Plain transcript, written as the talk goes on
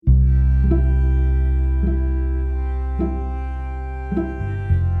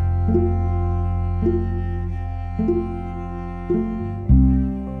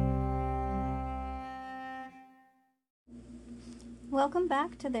Welcome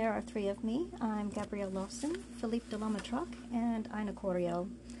back to There Are Three of Me. I'm Gabrielle Lawson, Philippe de Lamatroc, and Ina Coriel.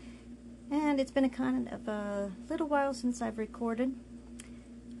 And it's been a kind of a little while since I've recorded.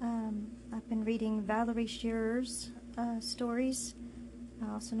 I've been reading Valerie Shearer's stories,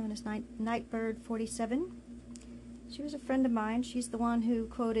 also known as Nightbird 47. She was a friend of mine. She's the one who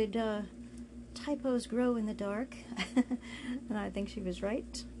quoted, "Typos grow in the dark," and I think she was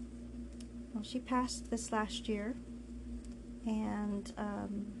right. Well, she passed this last year, and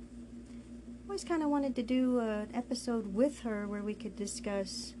always kind of wanted to do an episode with her where we could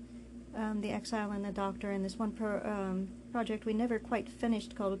discuss The Exile and the Doctor, and this one project we never quite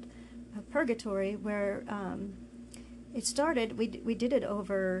finished called Purgatory, where it started, we did it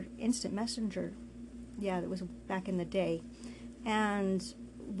over Instant Messenger. Yeah, that was back in the day. And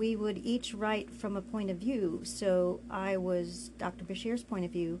we would each write from a point of view. So I was Dr. Bashir's point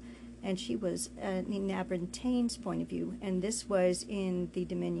of view, and she was Nina Brentain's point of view. And this was in the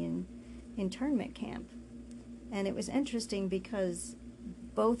Dominion internment camp. And it was interesting because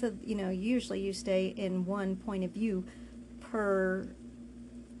both of, usually you stay in one point of view per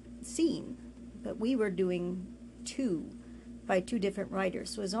scene. But we were doing two by two different writers.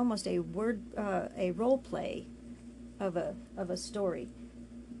 So it was almost a role play of a story.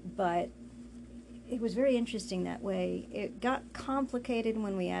 But it was very interesting that way. It got complicated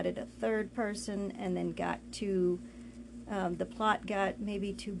when we added a third person, and then got to the plot got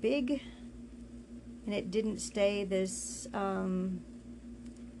maybe too big, and it didn't stay this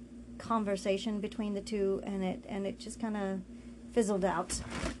conversation between the two, and it just kind of fizzled out.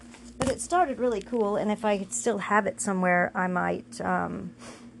 But it started really cool, and if I could still have it somewhere, I might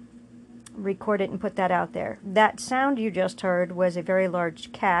record it and put that out there. That sound you just heard was a very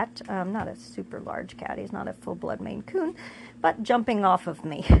large cat, not a super large cat, he's not a full-blood Maine Coon, but jumping off of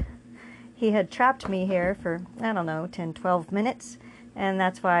me. He had trapped me here for, 10, 12 minutes, and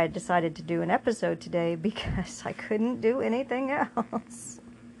that's why I decided to do an episode today, because I couldn't do anything else.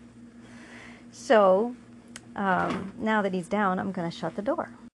 So, now that he's down, I'm going to shut the door.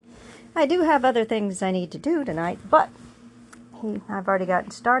 I do have other things I need to do tonight, but I've already gotten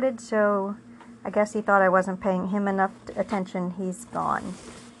started, so I guess he thought I wasn't paying him enough attention. He's gone.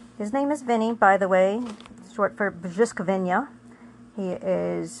 His name is Vinny, by the way, short for Brzuskwenia. He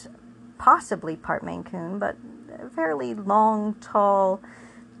is possibly part Maine Coon, but fairly long, tall,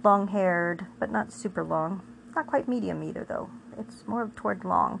 long-haired, but not super long. Not quite medium either, though. It's more toward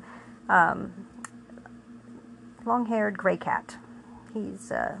long. Long-haired gray cat.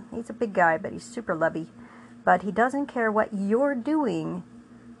 He's a big guy, but he's super lovey. But he doesn't care what you're doing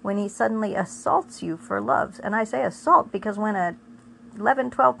when he suddenly assaults you for love. And I say assault because when a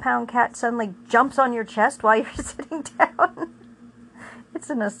 11, 12-pound cat suddenly jumps on your chest while you're sitting down, it's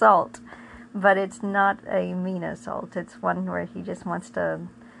an assault. But it's not a mean assault. It's one where he just wants to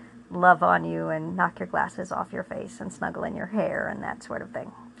love on you and knock your glasses off your face and snuggle in your hair and that sort of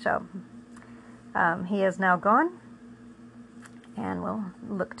thing. So he is now gone. And we'll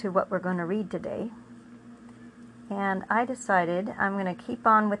look to what we're going to read today. And I decided I'm going to keep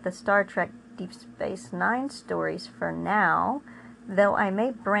on with the Star Trek Deep Space Nine stories for now, though I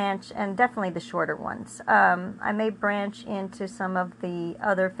may branch, and definitely the shorter ones, I may branch into some of the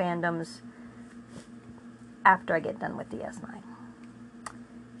other fandoms after I get done with the S9.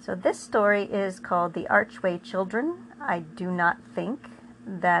 So this story is called The Archway Children. I do not think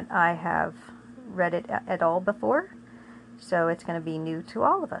that I have read it at all before. So it's going to be new to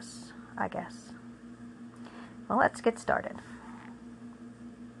all of us, I guess. Well, let's get started.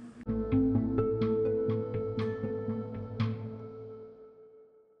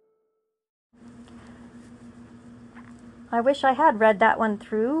 I wish I had read that one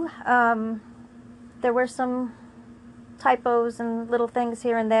through. There were some typos and little things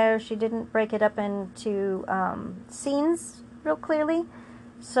here and there. She didn't break it up into scenes real clearly,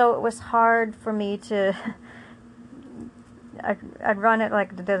 so it was hard for me to... I'd run it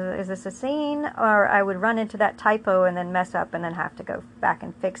like, is this a scene? Or I would run into that typo and then mess up and then have to go back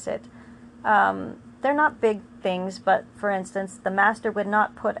and fix it. They're not big things, but for instance, the master would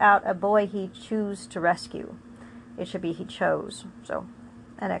not put out a boy he choose to rescue. It should be he chose, so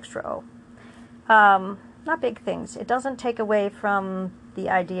an extra O. Not big things. It doesn't take away from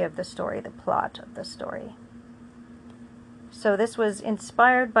the idea of the story, the plot of the story. So this was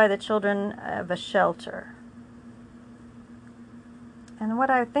inspired by the children of a shelter. And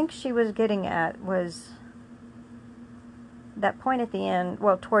what I think she was getting at was that point at the end,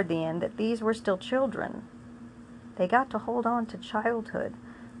 well, toward the end, that these were still children. They got to hold on to childhood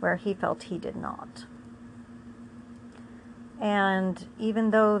where he felt he did not. And even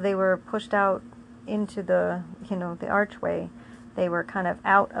though they were pushed out into the, the archway, they were kind of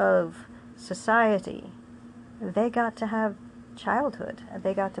out of society, they got to have childhood.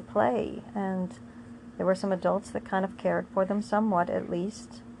 They got to play, and there were some adults that kind of cared for them somewhat, at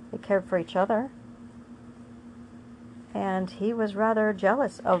least. They cared for each other. And he was rather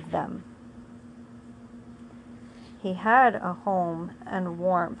jealous of them. He had a home and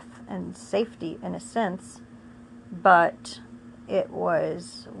warmth and safety in a sense, but it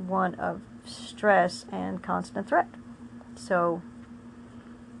was one of stress and constant threat. So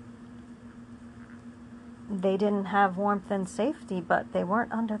they didn't have warmth and safety, but they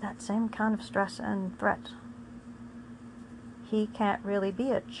weren't under that same kind of stress and threat. He can't really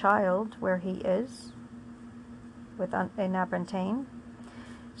be a child where he is with Enabran Tain.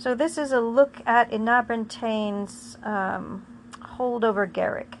 So this is a look at Enabran Tain's hold over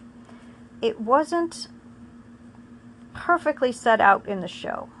Garrick. It wasn't perfectly set out in the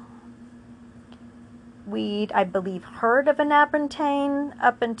show. We'd, I believe, heard of Enabran Tain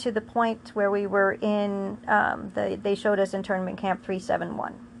up until the point where we were in, they showed us internment camp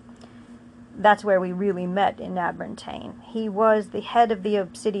 371. That's where we really met Enabran Tain. He was the head of the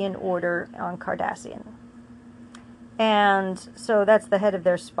Obsidian Order on Cardassian. And so that's the head of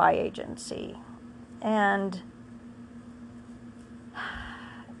their spy agency. And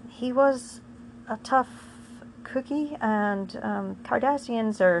he was a tough cookie, and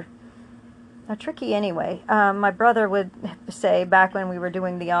Cardassians are tricky anyway. My brother would say, back when we were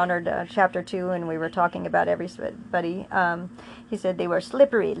doing the Honored Chapter 2 and we were talking about everybody, he said they were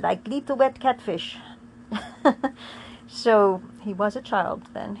slippery, like little wet catfish. So he was a child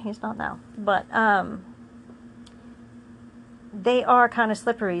then. He's not now. But they are kind of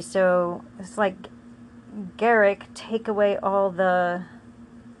slippery, so it's like Garrick, take away all the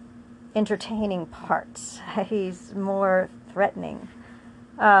entertaining parts. He's more threatening.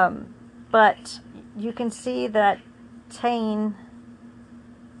 But you can see that Tain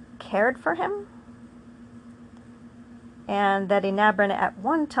cared for him, and that Enabran at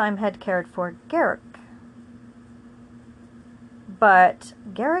one time had cared for Garrick. But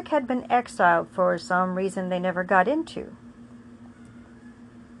Garrick had been exiled for some reason they never got into.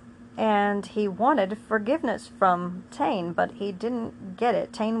 And he wanted forgiveness from Tain, but he didn't get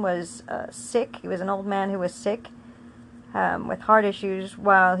it. Tain was sick. He was an old man who was sick with heart issues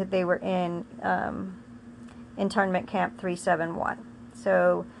while they were in internment camp 371.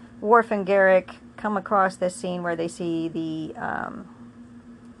 So Worf and Garrick come across this scene where they see the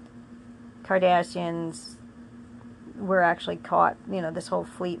Cardassians were actually caught. You know, this whole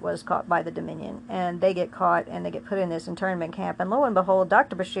fleet was caught by the Dominion, and they get caught and they get put in this internment camp, and lo and behold,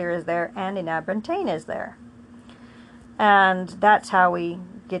 Dr. Bashir is there and Enabran Tain is there. And that's how we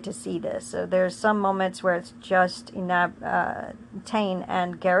get to see this. So there's some moments where it's just Tain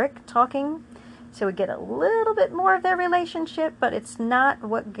and Garrick talking, so we get a little bit more of their relationship, but it's not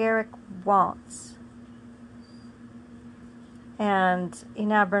what Garrick wants. And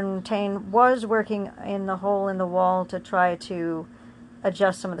Enabran Tain was working in the hole in the wall to try to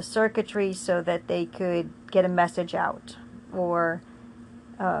adjust some of the circuitry so that they could get a message out, or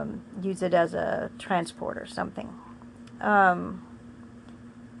use it as a transport or something.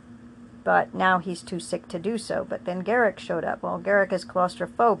 But now he's too sick to do so. But then Garrick showed up. Well, Garrick is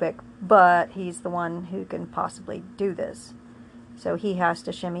claustrophobic, but he's the one who can possibly do this. So he has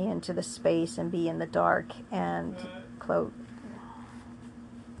to shimmy into the space and be in the dark and close.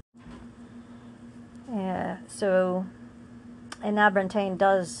 Yeah, so Enabran Tain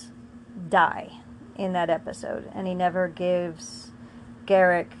does die in that episode, and he never gives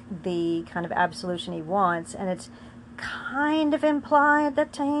Garrick the kind of absolution he wants, and it's kind of implied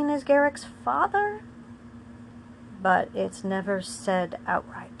that Tain is Garrick's father, but it's never said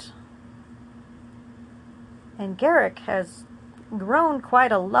outright. And Garrick has grown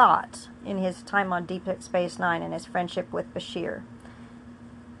quite a lot in his time on Deep Space Nine and his friendship with Bashir.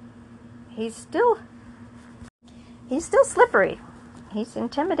 He's still slippery. He's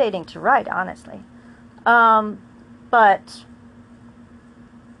intimidating to write, honestly. But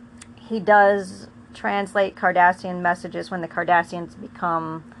he does translate Cardassian messages when the Cardassians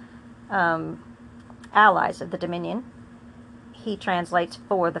become allies of the Dominion. He translates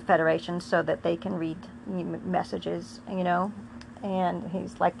for the Federation so that they can read messages, you know, and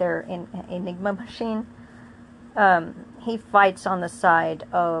he's like their Enigma machine. He fights on the side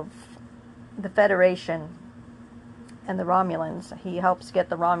of the Federation and the Romulans. He helps get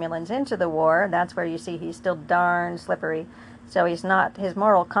the Romulans into the war. That's where you see he's still darn slippery. So he's not, his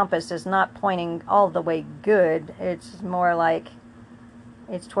moral compass is not pointing all the way good. It's more like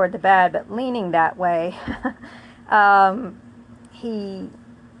it's toward the bad, but leaning that way. He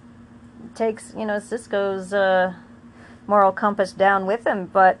takes, you know, Sisko's moral compass down with him,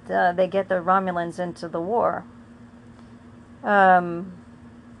 but they get the Romulans into the war.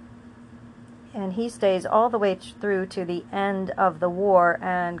 And he stays all the way through to the end of the war,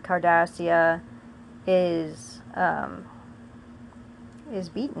 and Cardassia is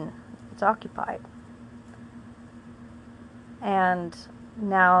beaten. It's occupied. And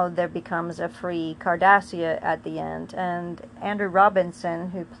now there becomes a free Cardassia at the end. And Andrew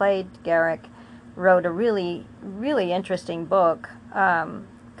Robinson, who played Garrick, wrote a really, really interesting book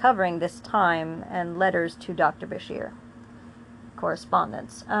covering this time and letters to Dr. Bashir,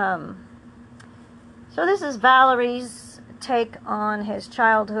 correspondence. So this is Valerie's take on his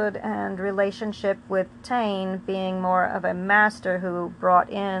childhood and relationship with Taine, being more of a master who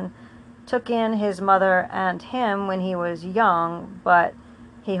took in his mother and him when he was young, but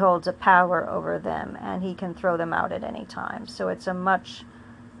he holds a power over them and he can throw them out at any time. So it's a much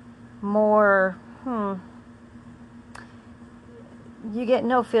more, you get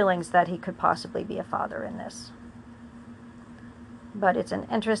no feelings that he could possibly be a father in this. But it's an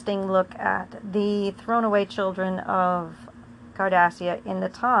interesting look at the thrown-away children of Cardassia in the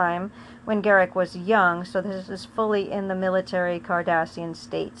time when Garrick was young. So this is fully in the military Cardassian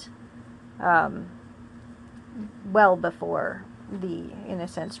state, well before the, in a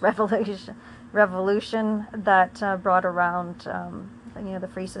sense, revolution that brought around, the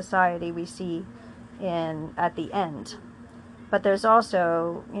free society we see at the end. But there's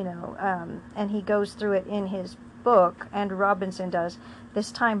also, and he goes through it in his book, and Robinson does,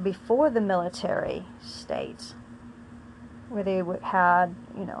 this time before the military state, where they had,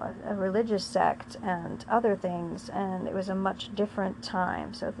 a religious sect and other things, and it was a much different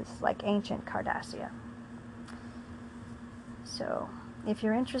time. So this is like ancient Cardassia. So if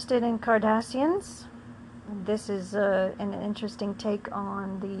you're interested in Cardassians, this is an interesting take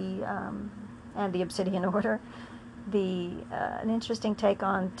on and the Obsidian Order, an interesting take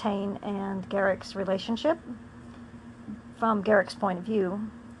on Taine and Garrick's relationship from Garrick's point of view.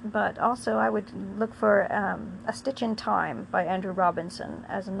 But also I would look for A Stitch in Time by Andrew Robinson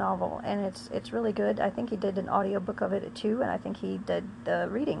as a novel, and it's really good. I think he did an audiobook of it too, and I think he did the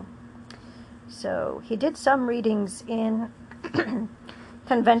reading. So he did some readings in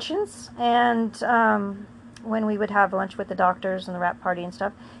conventions, and when we would have lunch with the doctors and the rap party and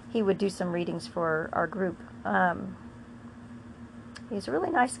stuff, he would do some readings for our group. He's a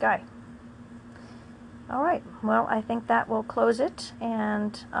really nice guy. All right, well, I think that will close it,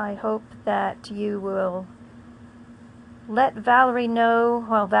 and I hope that you will let Valerie know,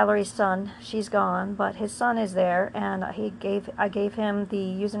 well, Valerie's son, she's gone, but his son is there, and I gave him the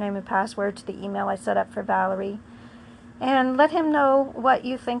username and password to the email I set up for Valerie, and let him know what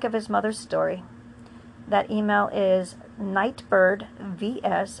you think of his mother's story. That email is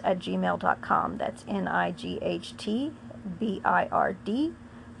nightbirdvs@gmail.com. That's NIGHTBIRD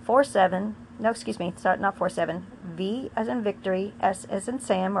 47. No, excuse me, it's not 47. V as in Victory, S as in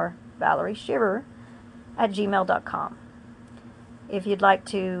Sam, or Valerie Shearer @gmail.com. If you'd like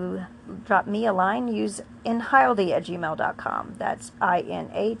to drop me a line, use inheildi@gmail.com. That's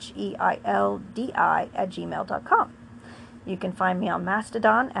INHEILDI @gmail.com. You can find me on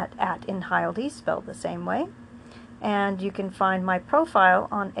Mastodon at @inheildi, spelled the same way. And you can find my profile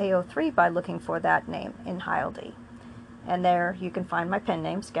on AO3 by looking for that name, Inheildi. And there you can find my pen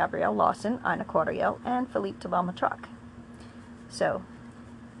names, Gabrielle Lawson, Ina Coriel, and Philippe de la Matraque. So,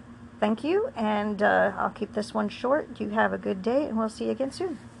 thank you, and I'll keep this one short. You have a good day, and we'll see you again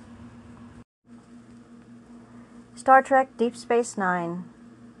soon. Star Trek Deep Space Nine,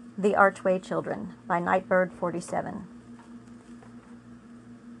 The Archway Children, by Nightbird 47.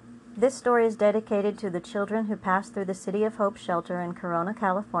 This story is dedicated to the children who passed through the City of Hope shelter in Corona,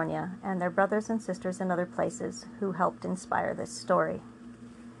 California, and their brothers and sisters in other places who helped inspire this story.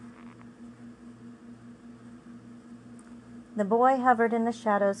 The boy hovered in the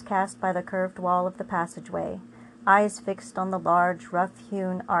shadows cast by the curved wall of the passageway, eyes fixed on the large,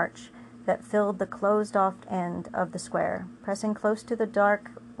 rough-hewn arch that filled the closed-off end of the square. Pressing close to the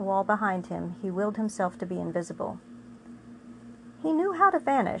dark wall behind him, he willed himself to be invisible. He knew how to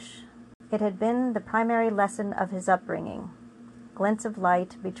vanish. It had been the primary lesson of his upbringing. Glints of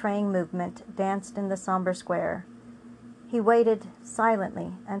light, betraying movement, danced in the somber square. He waited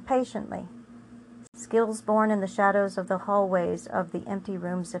silently and patiently, skills born in the shadows of the hallways of the empty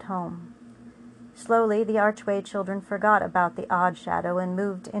rooms at home. Slowly, the Archway children forgot about the odd shadow and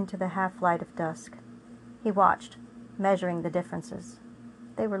moved into the half-light of dusk. He watched, measuring the differences.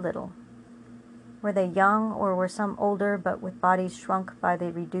 They were little. Were they young, or were some older but with bodies shrunk by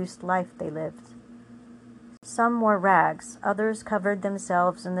the reduced life they lived? Some wore rags, others covered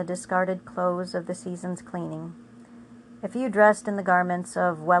themselves in the discarded clothes of the season's cleaning. A few dressed in the garments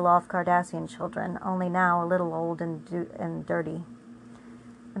of well-off Cardassian children, only now a little old and dirty.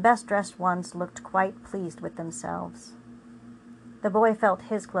 The best-dressed ones looked quite pleased with themselves. The boy felt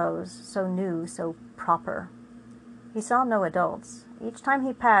his clothes, so new, so proper. He saw no adults. Each time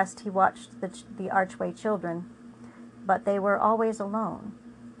he passed, he watched the Archway children, but they were always alone.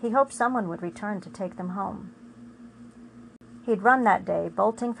 He hoped someone would return to take them home. He'd run that day,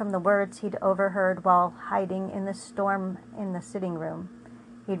 bolting from the words he'd overheard while hiding in the storm in the sitting room.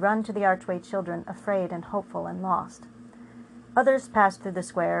 He'd run to the Archway children, afraid and hopeful and lost. Others passed through the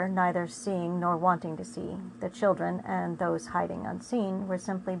square, neither seeing nor wanting to see. The children, and those hiding unseen, were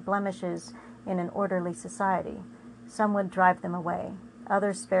simply blemishes in an orderly society. Some would drive them away.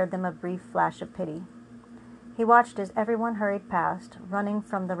 Others spared them a brief flash of pity. He watched as everyone hurried past, running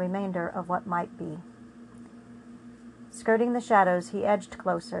from the remainder of what might be. Skirting the shadows, he edged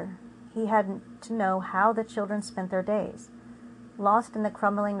closer. He had to know how the children spent their days. Lost in the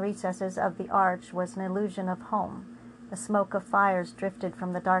crumbling recesses of the arch was an illusion of home. The smoke of fires drifted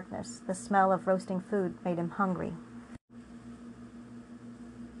from the darkness. The smell of roasting food made him hungry.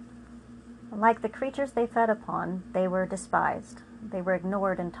 Like the creatures they fed upon, they were despised. They were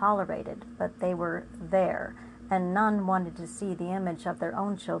ignored and tolerated, but they were there, and none wanted to see the image of their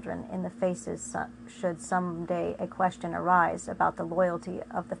own children in the faces should someday a question arise about the loyalty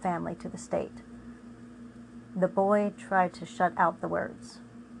of the family to the state. The boy tried to shut out the words.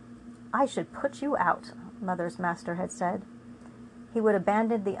 "I should put you out," Mother's master had said. He would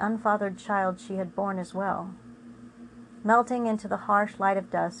abandon the unfathered child she had borne as well. Melting into the harsh light of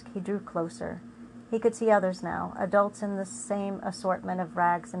dusk, he drew closer. He could see others now, adults in the same assortment of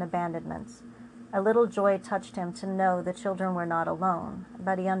rags and abandonments. A little joy touched him to know the children were not alone,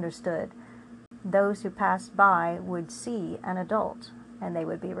 but he understood. Those who passed by would see an adult, and they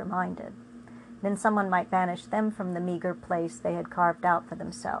would be reminded. Then someone might banish them from the meager place they had carved out for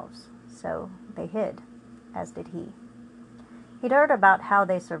themselves. So they hid, as did he. He'd heard about how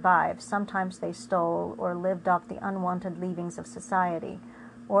they survived. Sometimes they stole or lived off the unwanted leavings of society,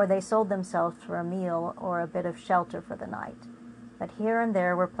 or they sold themselves for a meal or a bit of shelter for the night. But here and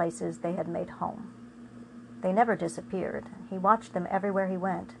there were places they had made home. They never disappeared. He watched them everywhere he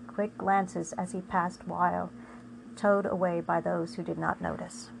went, quick glances as he passed while towed away by those who did not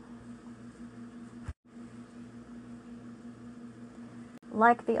notice.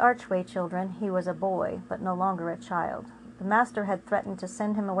 Like the Archway children, he was a boy, but no longer a child. The master had threatened to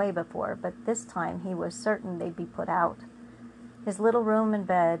send him away before, but this time he was certain they'd be put out. His little room and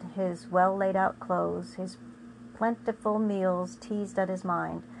bed, his well-laid-out clothes, his plentiful meals teased at his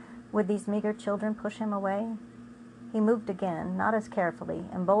mind. Would these meager children push him away? He moved again, not as carefully,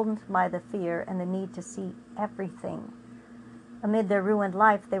 emboldened by the fear and the need to see everything. Amid their ruined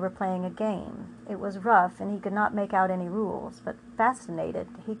life, they were playing a game. It was rough, and he could not make out any rules, but fascinated,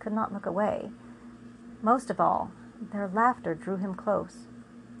 he could not look away. Most of all, their laughter drew him close.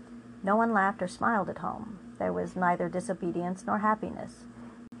 No one laughed or smiled at home. There was neither disobedience nor happiness.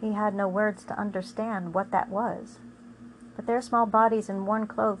 He had no words to understand what that was. But their small bodies and worn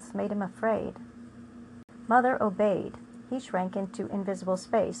clothes made him afraid. Mother obeyed. He shrank into invisible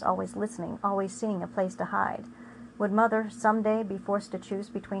space, always listening, always seeing a place to hide. Would Mother someday be forced to choose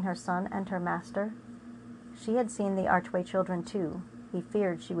between her son and her master? She had seen the Archway children too. He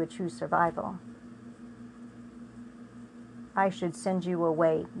feared she would choose survival. "I should send you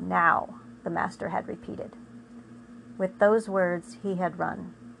away now," the master had repeated. With those words he had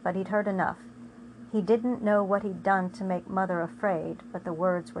run, but he'd heard enough. He didn't know what he'd done to make Mother afraid, but the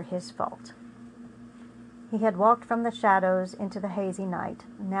words were his fault. He had walked from the shadows into the hazy night.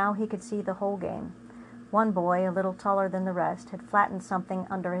 Now he could see the whole game. One boy, a little taller than the rest, had flattened something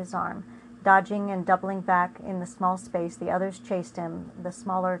under his arm. Dodging and doubling back in the small space, the others chased him, the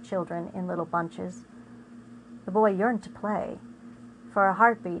smaller children in little bunches. The boy yearned to play. For a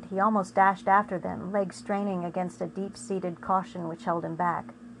heartbeat, he almost dashed after them, legs straining against a deep-seated caution which held him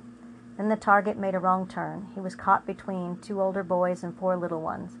back. Then the target made a wrong turn. He was caught between 2 older boys and 4 little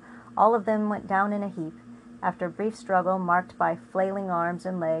ones. All of them went down in a heap. After a brief struggle marked by flailing arms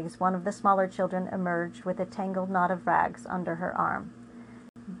and legs, one of the smaller children emerged with a tangled knot of rags under her arm.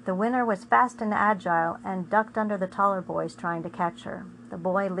 The winner was fast and agile and ducked under the taller boys trying to catch her. The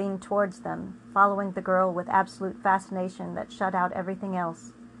boy leaned towards them, following the girl with absolute fascination that shut out everything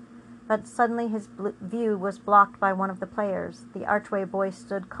else. But suddenly his view was blocked by one of the players. The Archway boy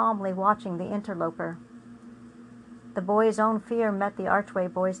stood calmly watching the interloper. The boy's own fear met the Archway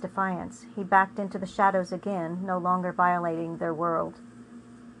boy's defiance. He backed into the shadows again, no longer violating their world.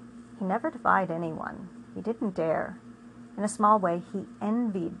 He never defied anyone. He didn't dare. In a small way, he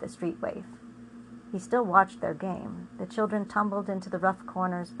envied the street waif. He still watched their game. The children tumbled into the rough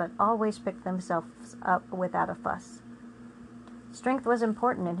corners, but always picked themselves up without a fuss. Strength was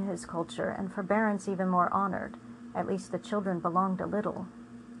important in his culture, and forbearance even more honored. At least the children belonged a little.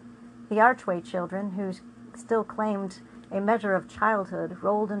 The Archway children, who still claimed a measure of childhood,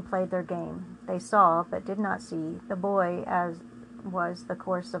 rolled and played their game. They saw, but did not see, the boy as was the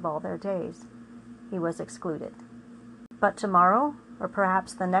course of all their days. He was excluded. But tomorrow, or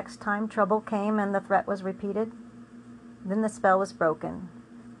perhaps the next time trouble came and the threat was repeated, then the spell was broken.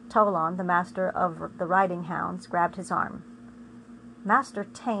 Tolan, the master of the riding hounds, grabbed his arm. "Master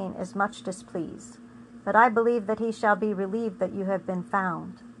Taine is much displeased, but I believe that he shall be relieved that you have been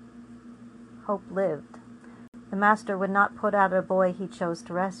found." Hope lived. The master would not put out a boy he chose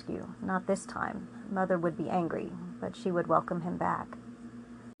to rescue. Not this time. Mother would be angry, but she would welcome him back.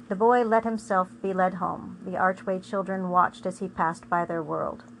 The boy let himself be led home. The Archway children watched as he passed by their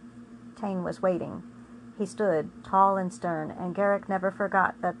world. Taine was waiting. He stood, tall and stern, and Garrick never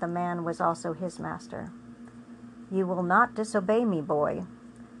forgot that the man was also his master. "You will not disobey me, boy.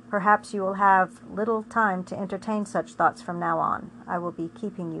 Perhaps you will have little time to entertain such thoughts from now on. I will be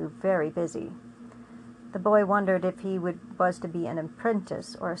keeping you very busy." The boy wondered if he was to be an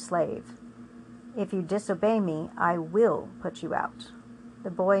apprentice or a slave. "If you disobey me, I will put you out." The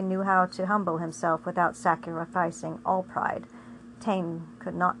boy knew how to humble himself without sacrificing all pride. Taine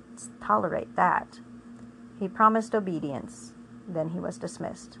could not tolerate that. He promised obedience. Then he was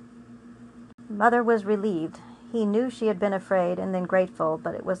dismissed. Mother was relieved. He knew she had been afraid and then grateful,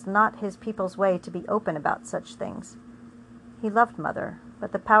 but it was not his people's way to be open about such things. He loved Mother,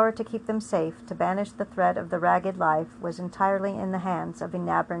 but the power to keep them safe, to banish the threat of the ragged life, was entirely in the hands of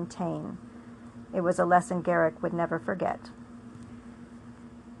Enabran Taine. It was a lesson Garrick would never forget.